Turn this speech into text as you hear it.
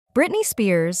Britney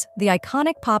Spears, the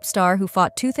iconic pop star who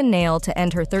fought tooth and nail to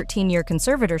end her 13-year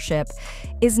conservatorship,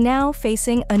 is now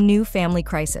facing a new family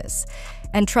crisis.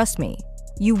 And trust me,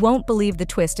 you won't believe the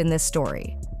twist in this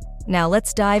story. Now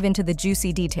let's dive into the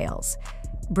juicy details.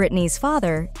 Britney's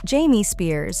father, Jamie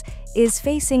Spears, is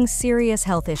facing serious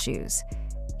health issues.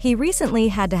 He recently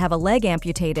had to have a leg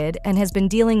amputated and has been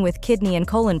dealing with kidney and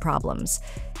colon problems.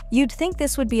 You'd think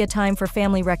this would be a time for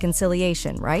family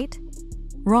reconciliation, right?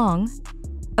 Wrong.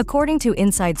 According to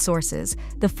inside sources,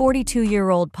 the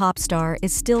 42-year-old pop star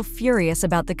is still furious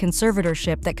about the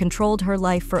conservatorship that controlled her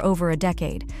life for over a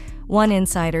decade. One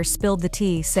insider spilled the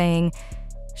tea, saying,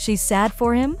 "She's sad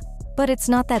for him, but it's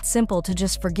not that simple to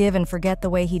just forgive and forget the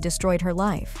way he destroyed her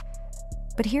life."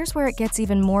 But here's where it gets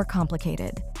even more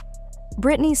complicated.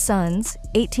 Britney's sons,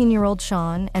 18-year-old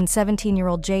Sean and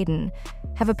 17-year-old Jaden,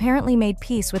 have apparently made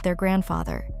peace with their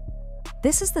grandfather.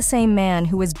 This is the same man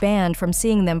who was banned from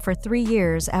seeing them for 3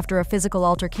 years after a physical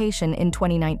altercation in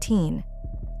 2019.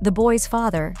 The boys'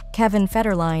 father, Kevin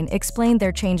Federline, explained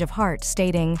their change of heart,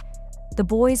 stating, "The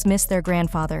boys miss their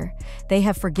grandfather. They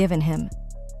have forgiven him."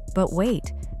 But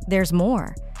wait, there's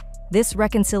more. This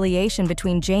reconciliation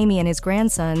between Jamie and his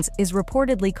grandsons is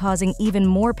reportedly causing even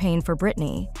more pain for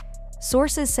Britney.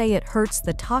 Sources say it hurts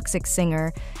the toxic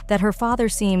singer that her father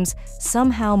seems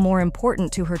somehow more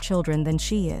important to her children than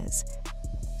she is.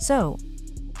 So,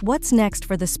 what's next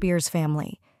for the Spears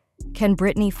family? Can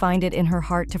Britney find it in her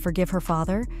heart to forgive her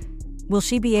father? Will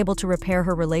she be able to repair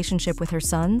her relationship with her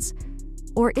sons?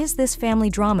 Or is this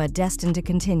family drama destined to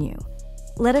continue?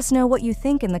 Let us know what you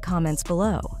think in the comments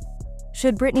below.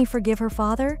 Should Britney forgive her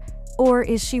father, or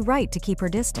is she right to keep her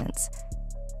distance?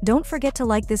 Don't forget to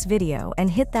like this video and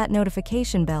hit that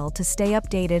notification bell to stay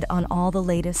updated on all the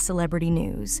latest celebrity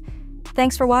news.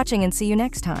 Thanks for watching and see you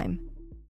next time.